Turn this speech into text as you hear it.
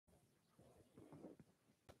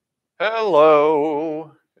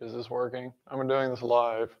Hello. Is this working? I'm doing this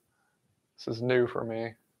live. This is new for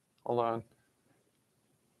me. Hold on.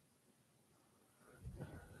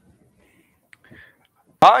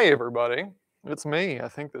 Hi, everybody. It's me. I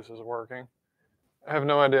think this is working. I have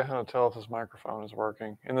no idea how to tell if this microphone is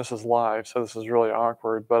working. And this is live, so this is really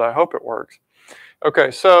awkward, but I hope it works. Okay,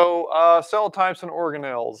 so cell types and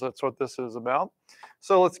organelles. That's what this is about.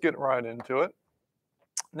 So let's get right into it.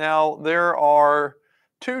 Now, there are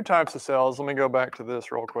two types of cells. Let me go back to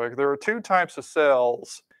this real quick. There are two types of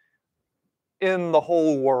cells in the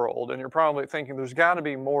whole world, and you're probably thinking there's got to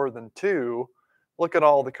be more than two. Look at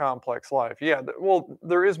all the complex life. Yeah, well,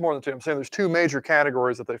 there is more than two. I'm saying there's two major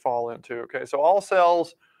categories that they fall into. Okay, so all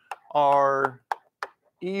cells are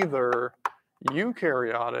either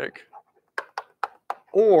eukaryotic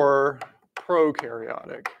or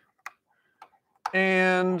prokaryotic.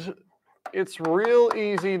 And it's real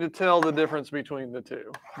easy to tell the difference between the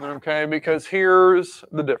two, okay? Because here's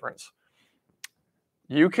the difference.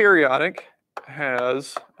 Eukaryotic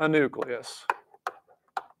has a nucleus.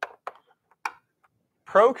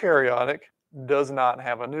 Prokaryotic does not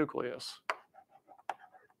have a nucleus.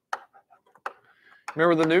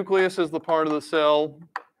 Remember, the nucleus is the part of the cell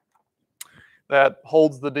that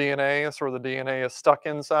holds the DNA. That's where the DNA is stuck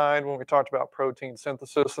inside. When we talked about protein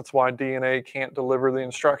synthesis, that's why DNA can't deliver the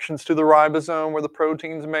instructions to the ribosome where the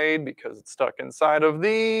protein's made, because it's stuck inside of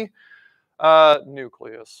the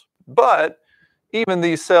nucleus. But even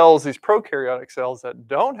these cells, these prokaryotic cells that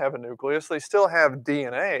don't have a nucleus, they still have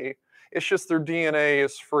DNA. It's just their DNA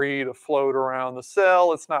is free to float around the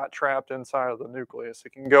cell. It's not trapped inside of the nucleus.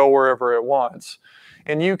 It can go wherever it wants.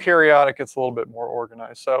 In eukaryotic, it's a little bit more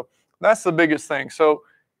organized. So that's the biggest thing. So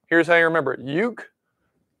here's how you remember it.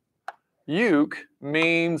 Euc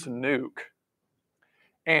means nuke.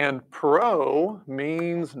 And pro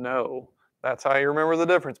means no. That's how you remember the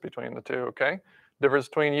difference between the two, okay? Difference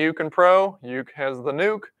between euc and pro. Euc has the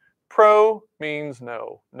nuke. Pro means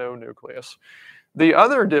no nucleus. The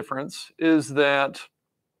other difference is that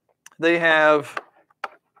they have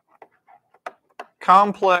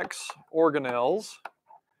complex organelles.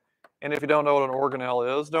 And if you don't know what an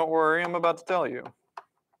organelle is, don't worry, I'm about to tell you.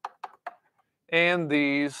 And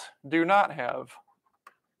these do not have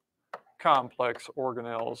complex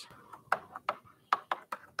organelles.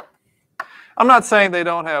 I'm not saying they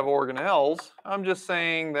don't have organelles. I'm just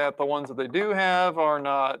saying that the ones that they do have are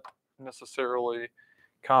not necessarily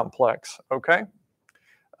complex, okay?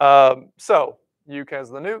 So, euc has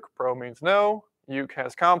the nuke, pro means no. Euc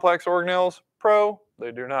has complex organelles, pro,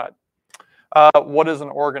 they do not. What is an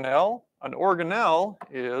organelle? An organelle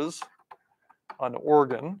is an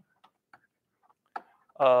organ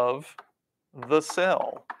of the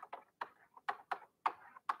cell.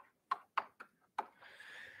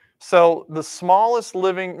 So the smallest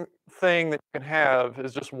living thing that you can have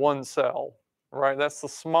is just one cell, right? That's the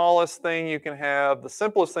smallest thing you can have, the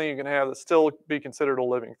simplest thing you can have that still be considered a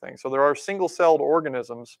living thing. So there are single-celled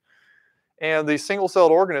organisms, and these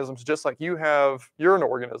single-celled organisms, just like you're an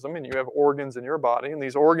organism and you have organs in your body, and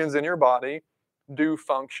these organs in your body do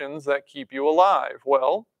functions that keep you alive.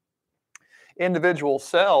 Well, individual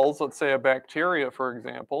cells, let's say a bacteria, for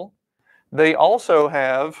example, they also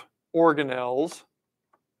have organelles,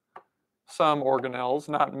 some organelles,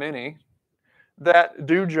 not many, that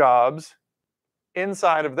do jobs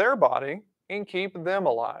inside of their body and keep them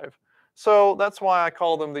alive. So that's why I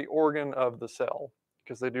call them the organ of the cell,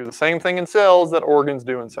 because they do the same thing in cells that organs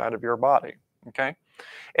do inside of your body, okay?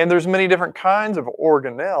 And there's many different kinds of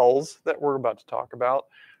organelles that we're about to talk about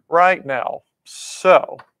right now.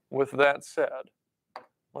 So, with that said,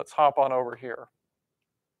 let's hop on over here.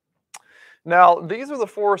 Now, these are the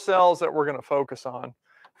four cells that we're going to focus on.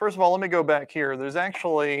 First of all, let me go back here. There's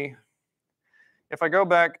actually, if I go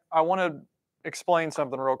back, I want to explain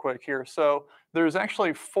something real quick here. So there's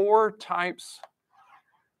actually four types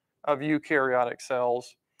of eukaryotic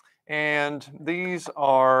cells, and these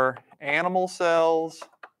are animal cells,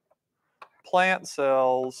 plant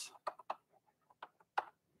cells,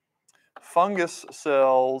 fungus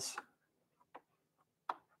cells,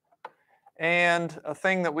 and a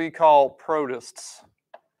thing that we call protists.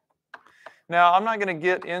 Now, I'm not going to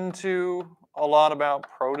get into a lot about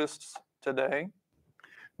protists today,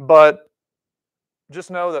 but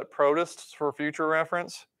just know that protists, for future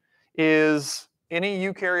reference, is any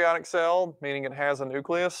eukaryotic cell, meaning it has a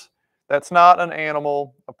nucleus, that's not an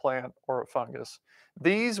animal, a plant, or a fungus.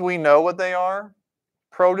 These, we know what they are.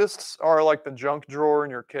 Protists are like the junk drawer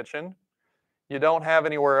in your kitchen. You don't have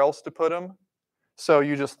anywhere else to put them, so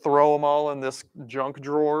you just throw them all in this junk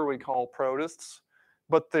drawer we call protists.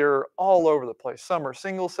 But they're all over the place. Some are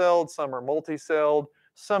single-celled, some are multi-celled,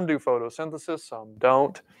 Some do photosynthesis, some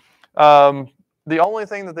don't. Um, the only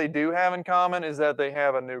thing that they do have in common is that they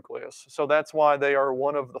have a nucleus. So that's why they are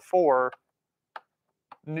one of the 4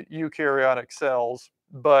 eukaryotic cells,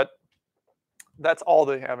 but that's all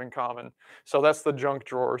they have in common. So that's the junk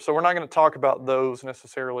drawer. So we're not going to talk about those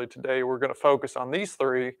necessarily today. We're going to focus on these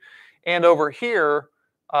 3. And over here,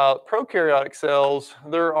 prokaryotic cells,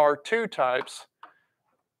 there are 2 types.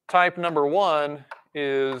 Type number 1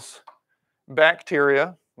 is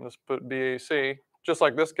bacteria. Let's put BAC, just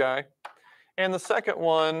like this guy. And the second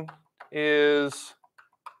one is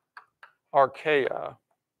archaea.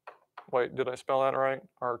 Wait, did I spell that right?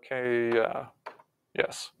 Archaea.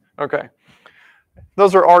 Yes. Okay.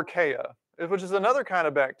 Those are archaea, which is another kind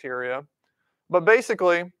of bacteria. But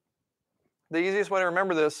basically, the easiest way to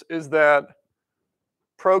remember this is that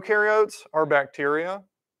prokaryotes are bacteria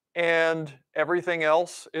and everything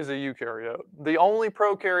else is a eukaryote. The only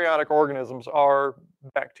prokaryotic organisms are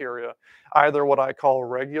bacteria, either what I call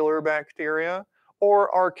regular bacteria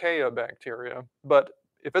or archaea bacteria. But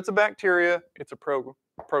if it's a bacteria, it's a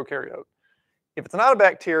prokaryote. If it's not a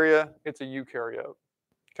bacteria, it's a eukaryote.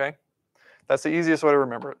 Okay? That's the easiest way to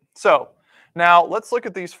remember it. So now let's look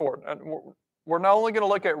at these 4. We're not only going to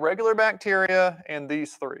look at regular bacteria and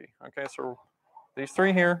these 3. Okay, so these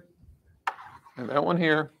 3 here and that one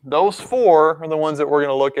here. Those 4 are the ones that we're going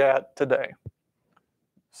to look at today.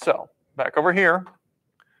 So back over here,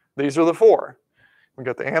 these are the 4. We've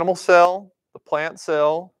got the animal cell, the plant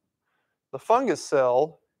cell, the fungus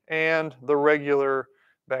cell, and the regular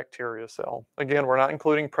bacteria cell. Again, we're not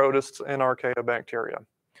including protists and archaea bacteria,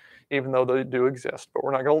 even though they do exist, but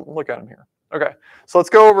we're not going to look at them here. Okay, so let's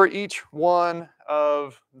go over each one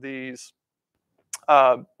of these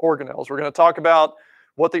organelles. We're going to talk about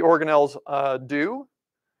what the organelles do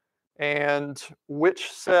and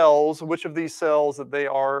which of these cells that they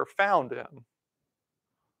are found in.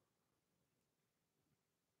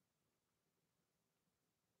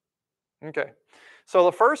 Okay, so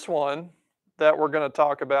the first one that we're going to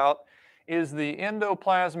talk about is the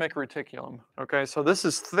endoplasmic reticulum. Okay, so this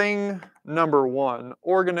is thing number 1,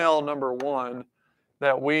 organelle number 1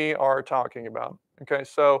 that we are talking about. Okay,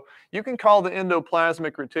 so you can call the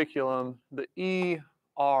endoplasmic reticulum the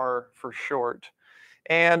ER for short.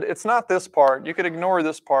 And it's not this part. You could ignore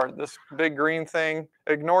this part, this big green thing,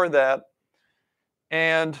 ignore that.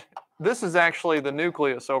 And this is actually the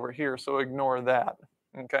nucleus over here, so ignore that.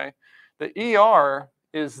 Okay, the ER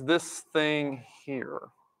is this thing here.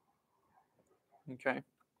 Okay,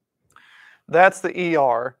 that's the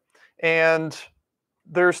ER. And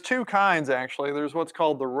there's 2 kinds actually. There's what's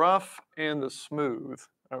called the rough and the smooth.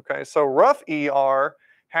 Okay, so rough ER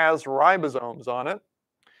has ribosomes on it,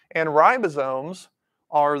 and ribosomes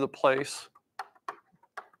are the place.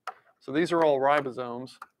 So these are all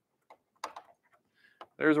ribosomes.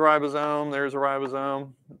 There's a ribosome, there's a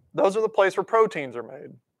ribosome. Those are the place where proteins are made.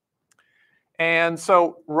 And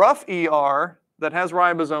so rough ER that has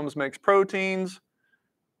ribosomes makes proteins.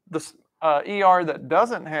 The ER that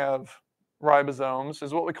doesn't have ribosomes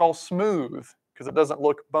is what we call smooth because it doesn't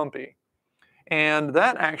look bumpy. And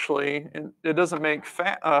that actually, it doesn't make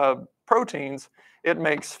proteins, it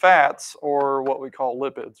makes fats or what we call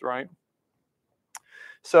lipids, right?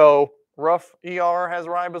 So rough ER has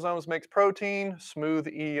ribosomes, makes protein. Smooth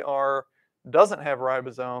ER doesn't have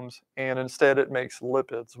ribosomes, and instead it makes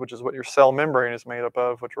lipids, which is what your cell membrane is made up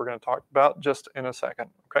of, which we're going to talk about just in a second,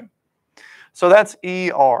 okay? So that's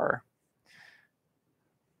ER.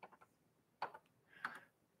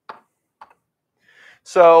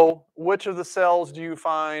 So which of the cells do you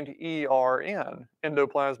find ER in?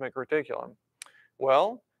 Endoplasmic reticulum.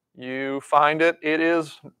 Well, you find it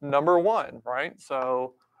is number 1, right?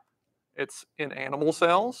 So it's in animal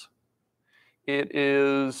cells, it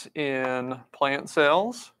is in plant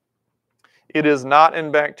cells, it is not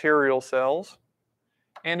in bacterial cells,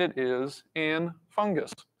 and it is in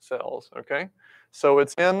fungus cells, okay? So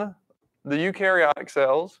it's in the eukaryotic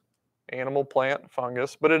cells, animal, plant,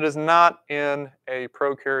 fungus, but it is not in a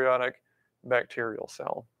prokaryotic bacterial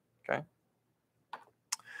cell, okay?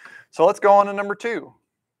 So let's go on to number 2.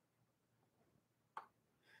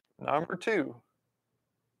 Number 2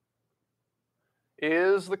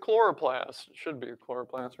 is the chloroplast. It should be a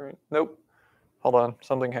chloroplast, right? Nope. Hold on,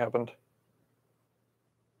 something happened.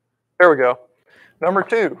 There we go. Number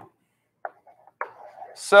 2,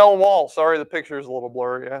 cell wall. Sorry, the picture is a little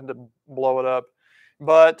blurry. I had to blow it up.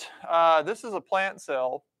 But this is a plant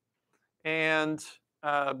cell, and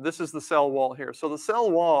this is the cell wall here. So the cell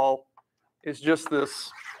wall is just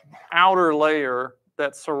this outer layer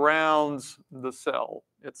that surrounds the cell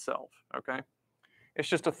itself, okay? It's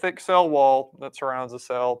just a thick cell wall that surrounds the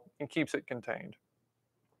cell and keeps it contained.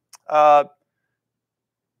 Uh,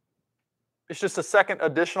 it's just a second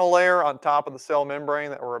additional layer on top of the cell membrane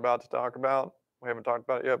that we're about to talk about. We haven't talked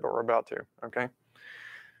about it yet, but we're about to, okay?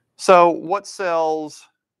 So what cells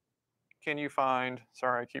can you find?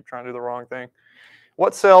 Sorry, I keep trying to do the wrong thing.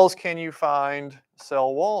 What cells can you find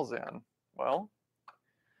cell walls in? Well,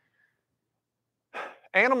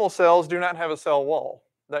 animal cells do not have a cell wall.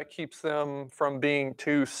 That keeps them from being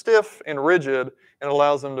too stiff and rigid and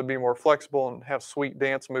allows them to be more flexible and have sweet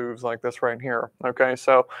dance moves like this right here. Okay,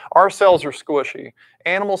 so our cells are squishy.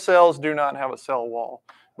 Animal cells do not have a cell wall,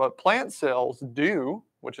 but plant cells do,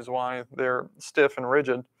 which is why they're stiff and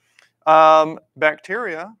rigid.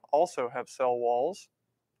 Bacteria also have cell walls,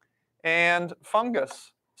 and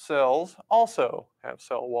fungus cells also have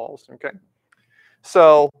cell walls. Okay,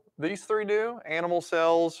 so these three do. Animal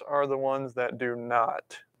cells are the ones that do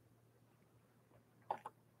not.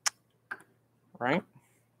 Right?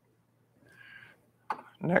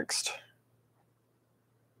 Next.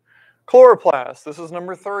 Chloroplast. This is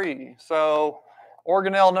number 3. So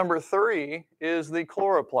organelle number 3 is the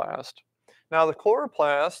chloroplast. Now the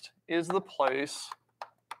chloroplast is the place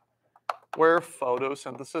where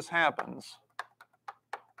photosynthesis happens.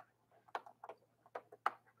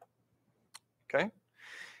 Okay?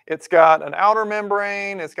 It's got an outer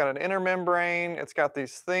membrane, it's got an inner membrane, it's got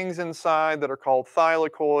these things inside that are called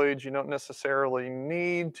thylakoids. You don't necessarily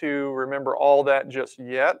need to remember all that just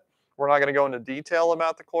yet. We're not going to go into detail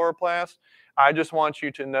about the chloroplast. I just want you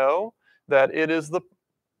to know that it is the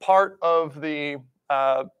part of the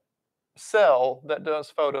cell that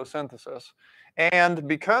does photosynthesis. And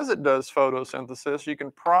because it does photosynthesis, you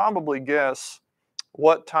can probably guess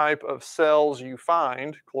what type of cells you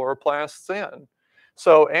find chloroplasts in.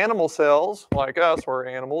 So animal cells, like us, we're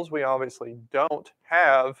animals, we obviously don't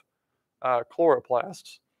have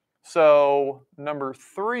chloroplasts. So number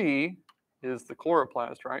 3 is the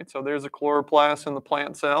chloroplast, right? So there's a chloroplast in the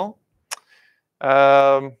plant cell.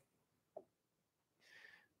 No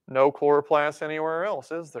chloroplast anywhere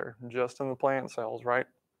else, is there? Just in the plant cells, right?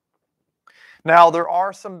 Now, there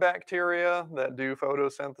are some bacteria that do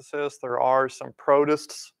photosynthesis. There are some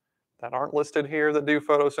protists that aren't listed here that do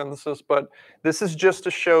photosynthesis, but this is just to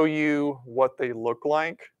show you what they look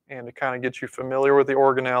like and to kind of get you familiar with the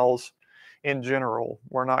organelles in general.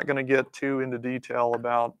 We're not going to get too into detail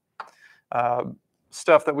about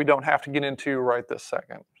stuff that we don't have to get into right this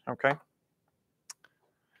second, okay?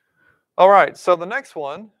 All right, so the next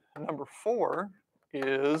one, number 4,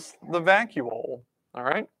 is the vacuole, all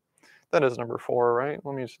right? That is number 4, right?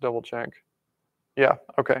 Let me just double check. Yeah,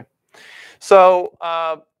 okay. So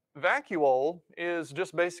vacuole is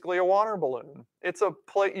just basically a water balloon. It's a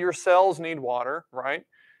plate. Your cells need water, right?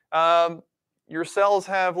 Your cells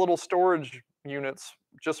have little storage units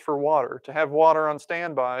just for water, to have water on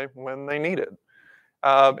standby when they need it.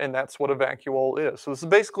 And that's what a vacuole is. So this is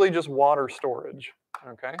basically just water storage,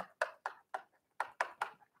 okay?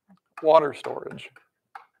 Water storage.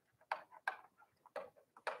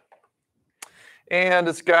 And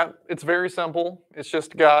it's very simple. It's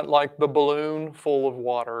just got like the balloon full of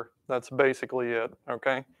water. That's basically it,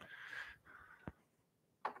 okay?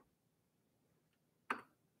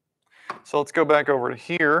 So let's go back over to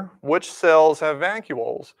here. Which cells have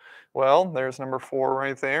vacuoles? Well, there's number 4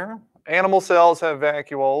 right there. Animal cells have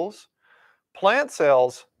vacuoles. Plant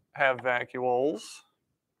cells have vacuoles.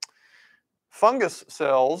 Fungus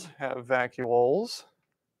cells have vacuoles.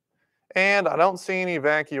 And I don't see any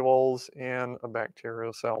vacuoles in a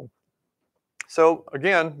bacterial cell. So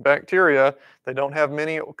again, bacteria, they don't have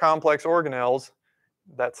many complex organelles.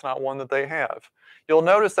 That's not one that they have. You'll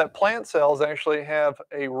notice that plant cells actually have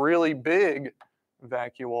a really big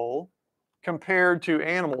vacuole compared to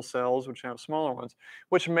animal cells, which have smaller ones,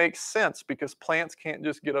 which makes sense because plants can't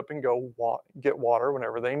just get up and go get water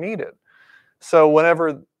whenever they need it. So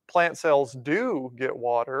whenever plant cells do get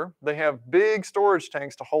water, they have big storage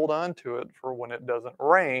tanks to hold on to it for when it doesn't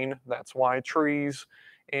rain. That's why trees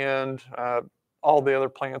and all the other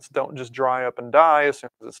plants don't just dry up and die as soon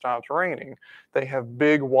as it stops raining. They have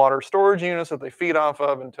big water storage units that they feed off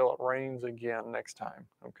of until it rains again next time,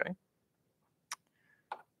 okay?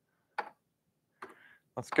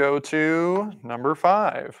 Let's go to number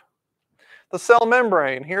 5. The cell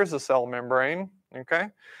membrane. Here's the cell membrane, okay?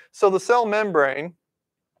 So the cell membrane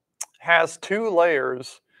has 2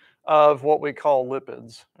 layers of what we call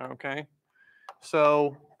lipids, okay?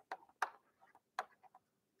 So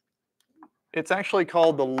it's actually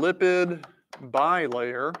called the lipid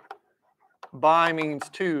bilayer. Bi means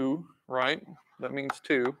 2, right? That means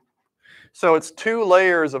 2. So it's 2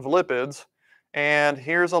 layers of lipids, and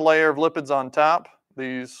here's a layer of lipids on top,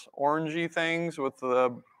 these orangey things with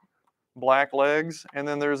the black legs, and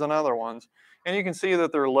then there's another ones. And you can see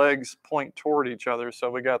that their legs point toward each other.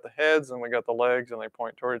 So we got the heads and we got the legs and they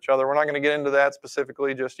point toward each other. We're not going to get into that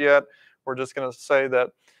specifically just yet. We're just going to say that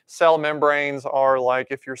cell membranes are like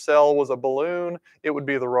if your cell was a balloon, it would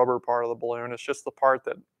be the rubber part of the balloon. It's just the part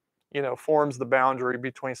that, you know, forms the boundary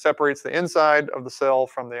between, separates the inside of the cell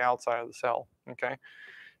from the outside of the cell, okay?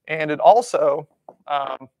 And it also,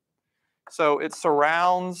 so it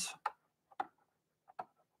surrounds,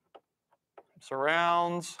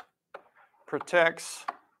 protects,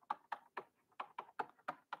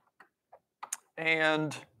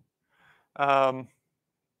 and what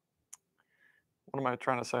am I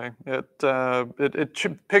trying to say?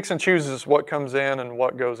 It picks and chooses what comes in and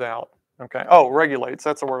what goes out. Okay. Oh, regulates.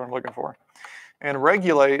 That's the word I'm looking for. And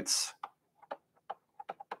regulates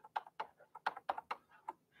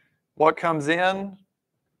what comes in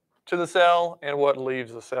to the cell and what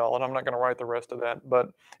leaves the cell. And I'm not going to write the rest of that,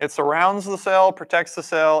 but it surrounds the cell, protects the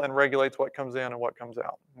cell, and regulates what comes in and what comes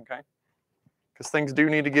out. Okay. Because things do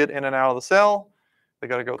need to get in and out of the cell. They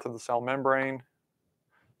got to go through the cell membrane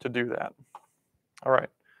to do that. All right.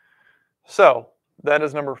 So that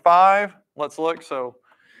is number 5. Let's look. So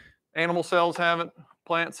animal cells have it,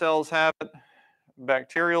 plant cells have it,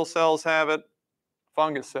 bacterial cells have it,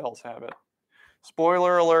 fungus cells have it.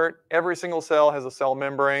 Spoiler alert, every single cell has a cell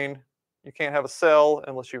membrane. You can't have a cell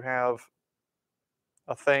unless you have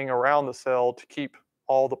a thing around the cell to keep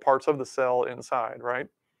all the parts of the cell inside, right?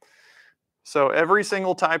 So every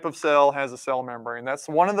single type of cell has a cell membrane. That's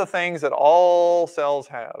one of the things that all cells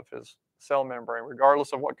have is cell membrane,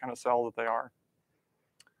 regardless of what kind of cell that they are.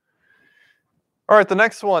 All right, the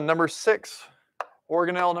next one, number 6.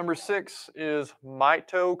 Organelle number 6 is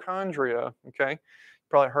mitochondria, okay?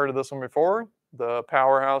 Probably heard of this one before, the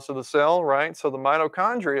powerhouse of the cell, right? So the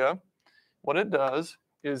mitochondria, what it does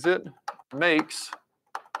is it makes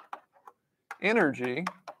energy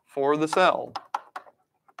for the cell.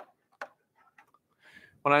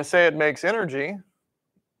 When I say it makes energy,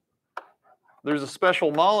 there's a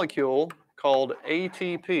special molecule called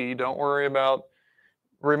ATP. Don't worry about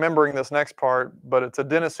remembering this next part, but it's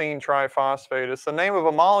adenosine triphosphate. It's the name of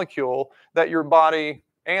a molecule that your body,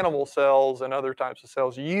 animal cells, and other types of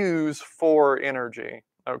cells use for energy.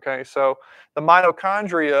 Okay, so the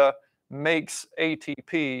mitochondria makes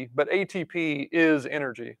ATP, but ATP is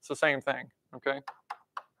energy. It's the same thing. Okay,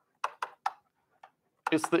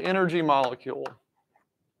 it's the energy molecule.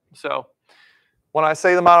 So when I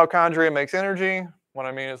say the mitochondria makes energy, what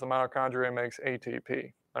I mean is the mitochondria makes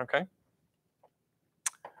ATP. Okay.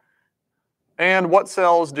 And what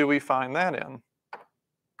cells do we find that in?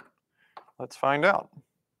 Let's find out.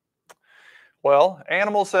 Well,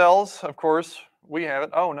 animal cells, of course, we have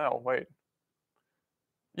it. Oh, no, wait.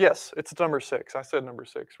 Yes, it's number 6. I said number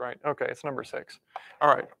 6, right? Okay, it's number 6.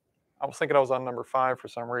 All right. I was thinking I was on number 5 for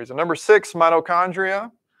some reason. Number 6,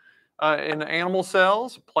 mitochondria in animal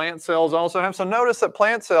cells. Plant cells also have. So notice that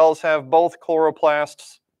plant cells have both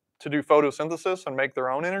chloroplasts to do photosynthesis and make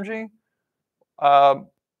their own energy.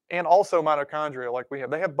 And also mitochondria like we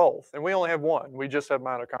have. They have both, and we only have one. We just have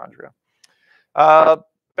mitochondria.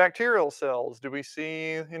 Bacterial cells, do we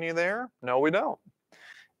see any there? No, we don't.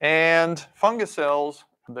 And fungus cells,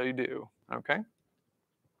 they do. Okay.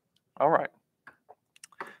 All right.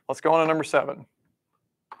 Let's go on to number 7.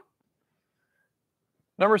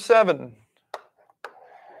 Number 7,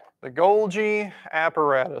 the Golgi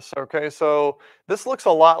apparatus. Okay, so this looks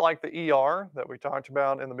a lot like the ER that we talked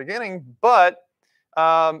about in the beginning, but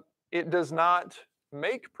it does not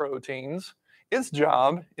make proteins. Its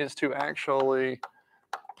job is to actually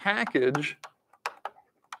package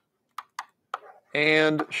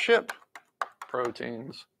and ship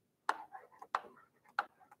proteins.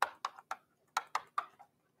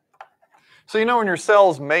 So you know when your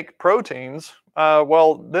cells make proteins,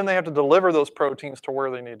 well, then they have to deliver those proteins to where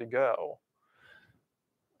they need to go.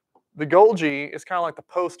 The Golgi is kind of like the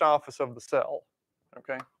post office of the cell,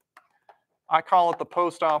 okay? I call it the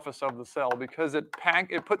post office of the cell because it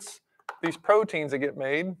puts these proteins that get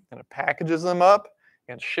made and it packages them up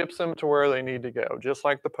and ships them to where they need to go, just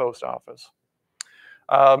like the post office.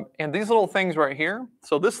 And these little things right here,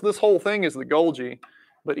 so this whole thing is the Golgi,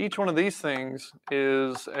 but each one of these things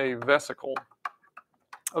is a vesicle.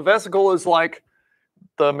 A vesicle is like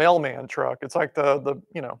the mailman truck. It's like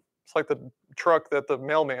it's like the truck that the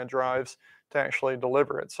mailman drives to actually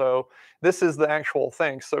deliver it. So this is the actual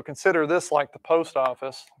thing. So consider this like the post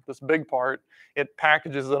office, this big part. It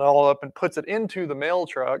packages it all up and puts it into the mail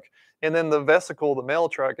truck, and then the vesicle, the mail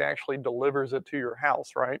truck, actually delivers it to your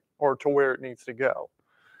house, right? Or to where it needs to go.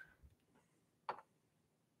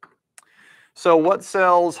 So what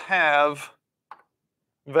cells have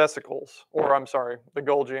Vesicles, or I'm sorry, the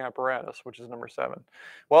Golgi apparatus, which is number 7.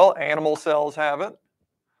 Well, animal cells have it.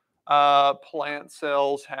 Plant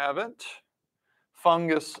cells have it.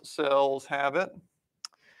 Fungus cells have it.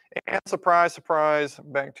 And surprise, surprise,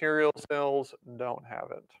 bacterial cells don't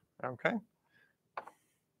have it. Okay.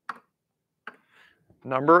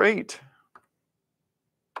 Number 8.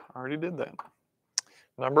 I already did that.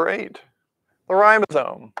 Number 8, the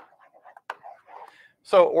ribosome.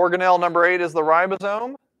 So organelle number 8 is the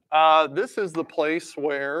ribosome. This is the place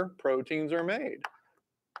where proteins are made.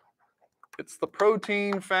 It's the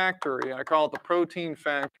protein factory. I call it the protein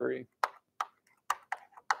factory.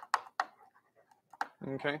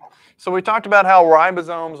 Okay, so we talked about how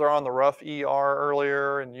ribosomes are on the rough ER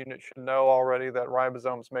earlier, and you should know already that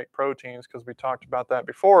ribosomes make proteins because we talked about that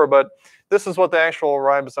before, but this is what the actual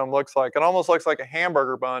ribosome looks like. It almost looks like a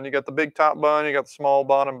hamburger bun. You got the big top bun, you got the small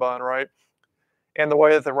bottom bun, right? And the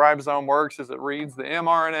way that the ribosome works is it reads the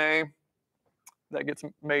mRNA that gets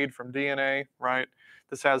made from DNA, right?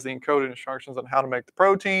 This has the encoded instructions on how to make the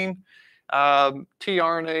protein.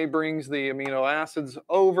 tRNA brings the amino acids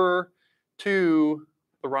over to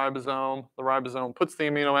the ribosome. The ribosome puts the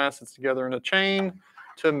amino acids together in a chain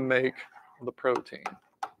to make the protein.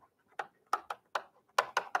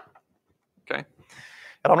 Okay,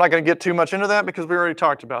 and I'm not going to get too much into that because we already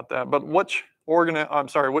talked about that. But which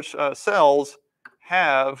cells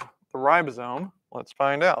have the ribosome? Let's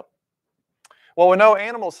find out. Well, we know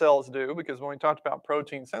animal cells do because when we talked about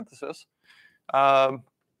protein synthesis, we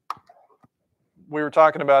were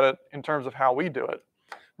talking about it in terms of how we do it.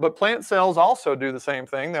 But plant cells also do the same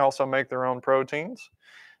thing. They also make their own proteins.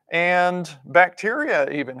 And bacteria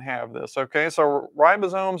even have this, okay? So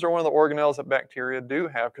ribosomes are one of the organelles that bacteria do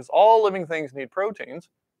have because all living things need proteins.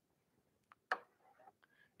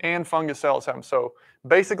 And fungus cells have them. So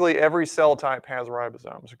basically every cell type has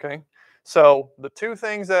ribosomes, okay? So the two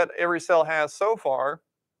things that every cell has so far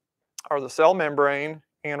are the cell membrane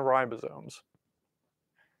and ribosomes.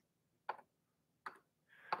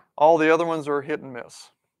 All the other ones are hit and miss.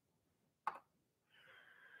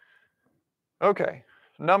 Okay,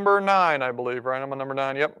 number 9, I believe, right? I'm on number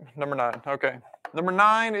 9. Yep, number 9. Okay. Number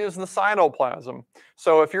 9 is the cytoplasm.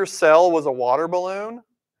 So if your cell was a water balloon,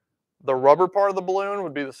 the rubber part of the balloon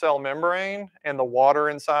would be the cell membrane, and the water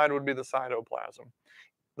inside would be the cytoplasm.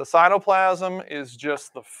 The cytoplasm is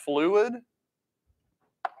just the fluid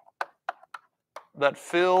that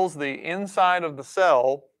fills the inside of the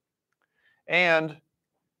cell, and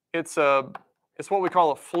it's what we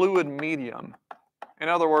call a fluid medium. In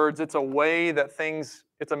other words, it's a way that things,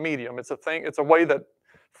 it's a medium, it's a way that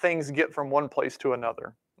things get from one place to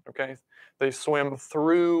another, okay? They swim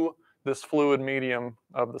through this fluid medium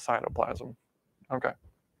of the cytoplasm, okay?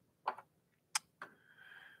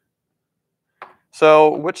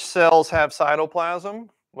 So which cells have cytoplasm?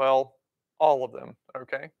 Well, all of them,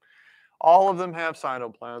 okay? All of them have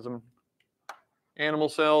cytoplasm. Animal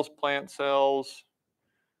cells, plant cells,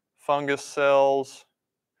 fungus cells.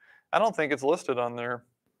 I don't think it's listed on there,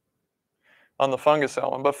 on the fungus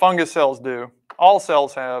cell one, but fungus cells do. All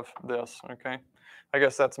cells have this, okay? I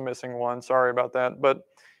guess that's a missing one, sorry about that. But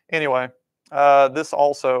anyway, this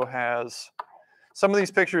also has, some of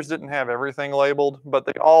these pictures didn't have everything labeled, but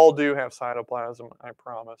they all do have cytoplasm, I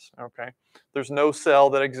promise, okay? There's no cell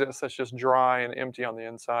that exists that's just dry and empty on the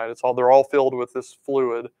inside. They're all filled with this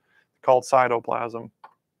fluid called cytoplasm.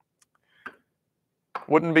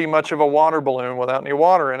 Wouldn't be much of a water balloon without any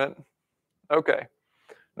water in it. Okay,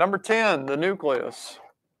 number 10, the nucleus.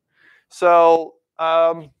 So,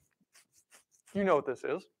 you know what this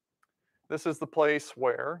is. This is the place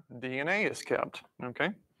where DNA is kept, okay?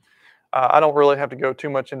 I don't really have to go too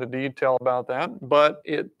much into detail about that, but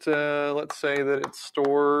let's say that it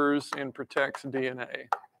stores and protects DNA.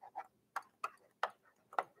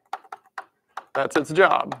 That's its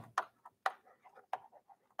job.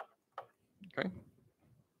 Okay.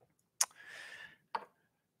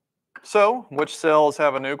 So, which cells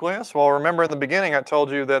have a nucleus? Well, remember at the beginning I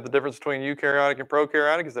told you that the difference between eukaryotic and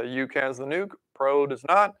prokaryotic is that euc has the nuke, pro does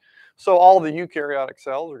not. So all the eukaryotic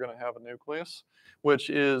cells are going to have a nucleus, which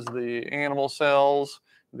is the animal cells,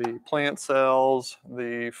 the plant cells,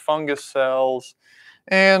 the fungus cells,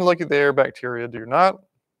 and looky there, bacteria do not,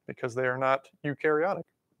 because they are not eukaryotic.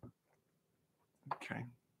 Okay.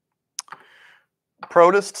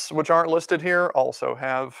 Protists, which aren't listed here, also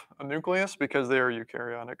have a nucleus because they are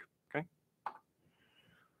eukaryotic. Okay.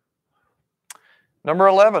 Number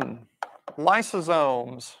 11,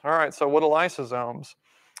 lysosomes. All right, so what are lysosomes?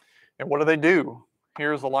 And what do they do?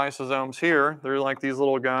 Here's the lysosomes here. They're like these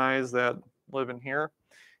little guys that live in here.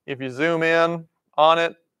 If you zoom in on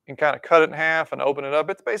it and kind of cut it in half and open it up,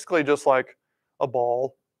 it's basically just like a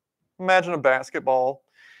ball. Imagine a basketball,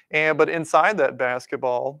 but inside that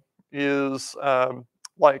basketball is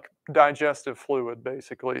like digestive fluid.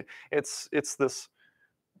 Basically, it's this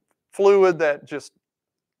fluid that just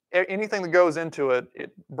anything that goes into it,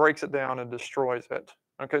 it breaks it down and destroys it.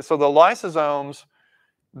 Okay, so the lysosomes,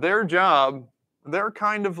 their job, they're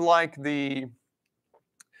kind of like the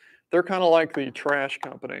trash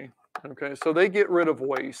company. Okay, so they get rid of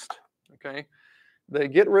waste. Okay, they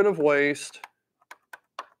get rid of waste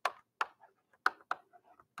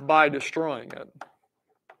by destroying it.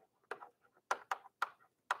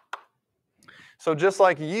 So just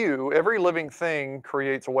like you, every living thing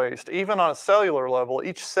creates waste. Even on a cellular level,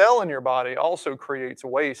 each cell in your body also creates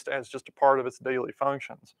waste as just a part of its daily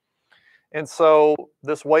functions. And so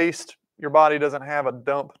this waste, your body doesn't have a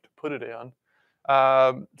dump to put it in.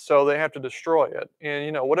 So they have to destroy it.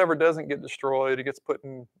 And whatever doesn't get destroyed, it gets put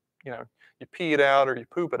in, you pee it out or you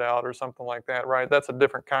poop it out or something like that, right? That's a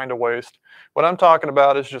different kind of waste. What I'm talking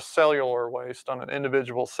about is just cellular waste on an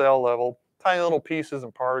individual cell level, tiny little pieces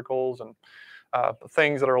and particles and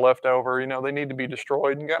things that are left over, they need to be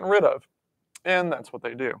destroyed and gotten rid of. And that's what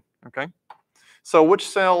they do, okay? So which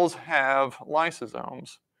cells have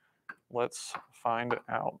lysosomes? Let's find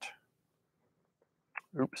out.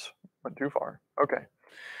 Oops, went too far. Okay.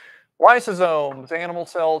 Lysosomes, animal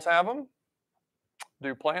cells have them.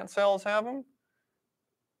 Do plant cells have them?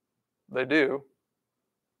 They do,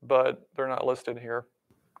 but they're not listed here,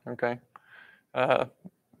 okay?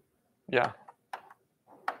 Yeah.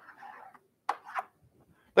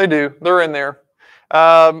 They do, they're in there.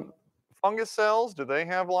 Fungus cells, do they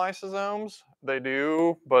have lysosomes? They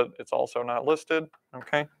do, but it's also not listed,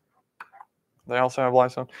 okay? They also have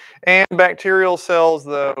lysosomes. And bacterial cells,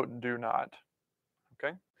 though, do not,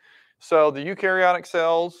 okay? So the eukaryotic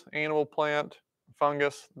cells, animal, plant,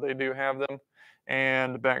 fungus, they do have them,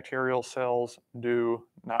 and bacterial cells do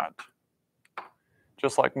not,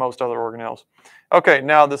 just like most other organelles. Okay,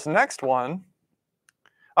 now this next one,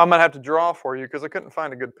 I'm going to have to draw for you because I couldn't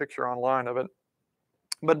find a good picture online of it.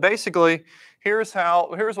 But basically, here's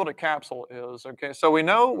what a capsule is. Okay, so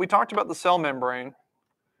we talked about the cell membrane.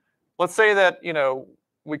 Let's say that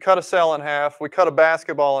we cut a cell in half, we cut a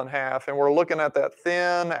basketball in half, and we're looking at that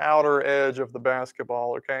thin outer edge of the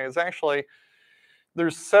basketball. Okay,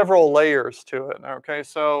 there's several layers to it. Okay,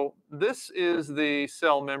 so this is the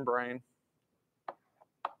cell membrane.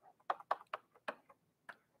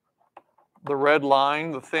 The red line,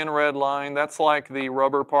 the thin red line, that's like the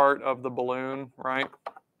rubber part of the balloon, right?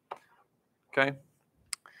 Okay.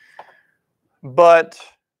 But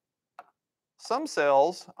some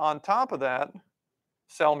cells on top of that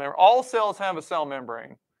cell membrane, all cells have a cell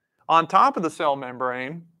membrane. On top of the cell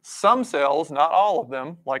membrane, some cells, not all of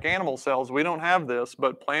them, like animal cells, we don't have this,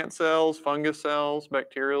 but plant cells, fungus cells,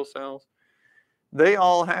 bacterial cells, they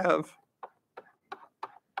all have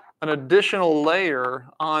an additional layer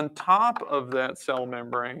on top of that cell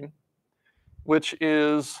membrane, which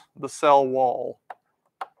is the cell wall,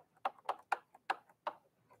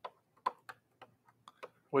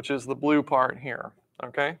 which is the blue part here,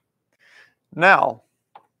 okay? Now,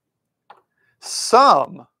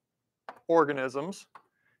 some organisms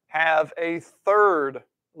have a third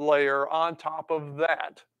layer on top of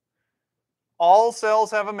that. All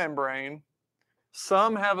cells have a membrane,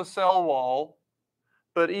 some have a cell wall,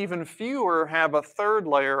 but even fewer have a third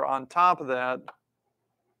layer on top of that,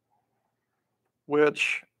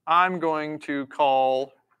 which I'm going to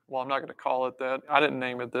call, well, I'm not going to call it that. I didn't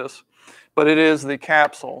name it this, but it is the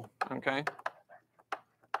capsule, okay?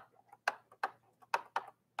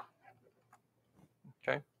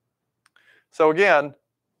 Okay. So again,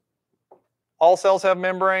 all cells have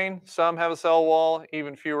membrane, some have a cell wall,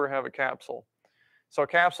 even fewer have a capsule. So a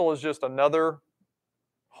capsule is just another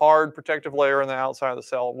hard protective layer on the outside of the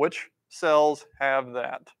cell. Which cells have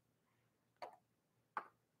that?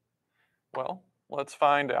 Well, let's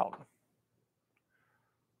find out.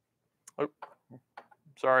 Oh,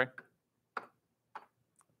 sorry.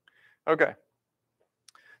 Okay.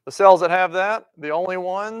 The cells that have that, the only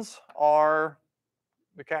ones are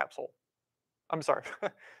the capsule. I'm sorry,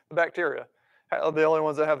 the bacteria are the only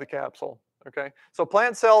ones that have the capsule. Okay. So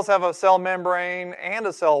plant cells have a cell membrane and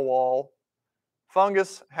a cell wall.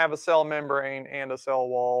 Fungus have a cell membrane and a cell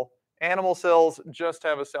wall. Animal cells just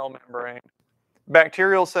have a cell membrane.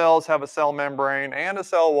 Bacterial cells have a cell membrane and a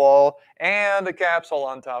cell wall and a capsule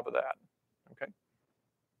on top of that. Okay.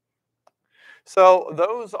 So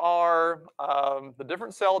those are the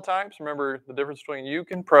different cell types. Remember the difference between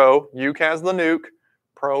euc and pro. Euc has the nuke.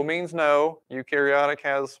 Pro means no. Eukaryotic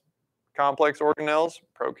has complex organelles.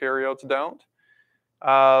 Prokaryotes don't.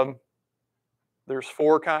 There's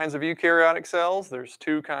 4 kinds of eukaryotic cells. There's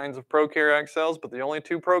 2 kinds of prokaryotic cells, but the only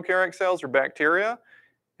 2 prokaryotic cells are bacteria.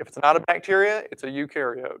 If it's not a bacteria, it's a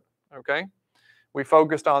eukaryote, okay? We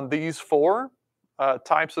focused on these 4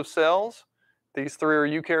 types of cells. These 3 are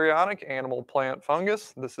eukaryotic, animal, plant,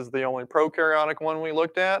 fungus. This is the only prokaryotic one we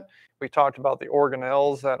looked at. We talked about the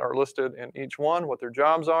organelles that are listed in each one, what their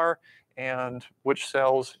jobs are, and which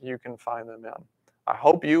cells you can find them in. I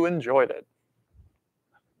hope you enjoyed it.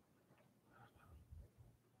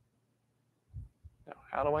 Now,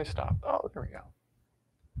 how do I stop? Oh, there we go.